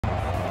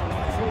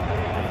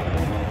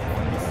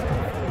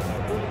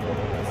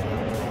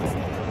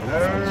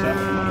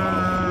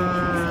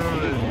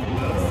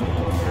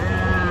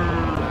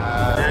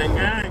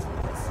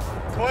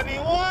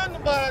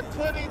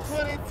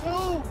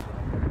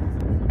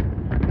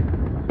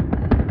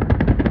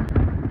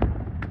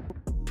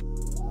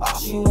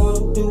she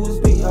wanna do is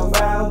be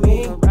around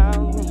me.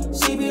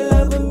 She be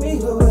loving me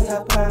with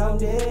her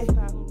pounded.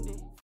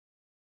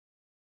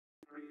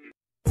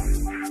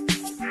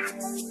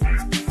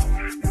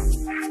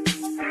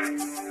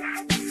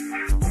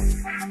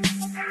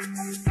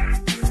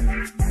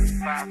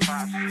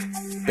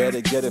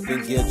 Better get up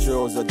and get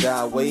yours or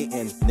die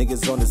waiting.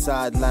 Niggas on the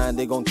sideline,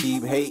 they gon'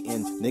 keep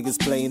hating. Niggas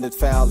playing it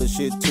foul, this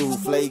shit too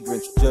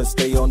flagrant. Just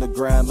stay on the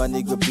grind, my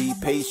nigga, be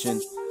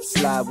patient.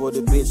 Slide with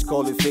a bitch,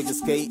 call it figure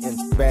skating.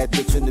 Bad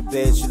bitch in the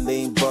bed, she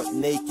laying butt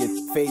naked.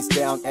 Face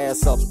down,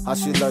 ass up, how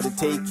she love to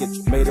take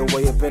it. Made her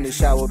way up in the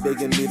shower,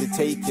 begging me to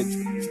take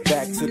it.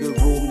 Back to the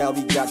room, now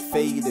we got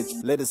faded.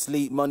 Let her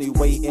sleep, money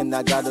waiting,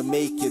 I gotta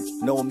make it.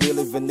 No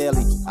Milli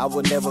Vanilli, I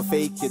would never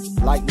fake it.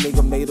 Like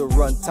nigga made her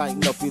run,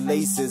 tighten up your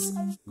laces.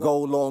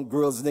 Gold on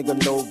grills,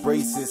 nigga, no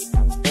braces.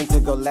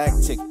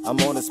 Intergalactic, I'm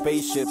on a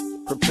spaceship.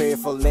 Prepare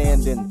for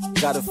landing,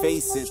 gotta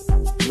face it.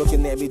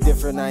 Looking at me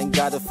different, I ain't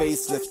got a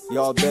facelift.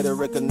 Y'all better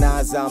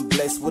recognize I'm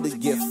blessed with a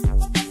gift.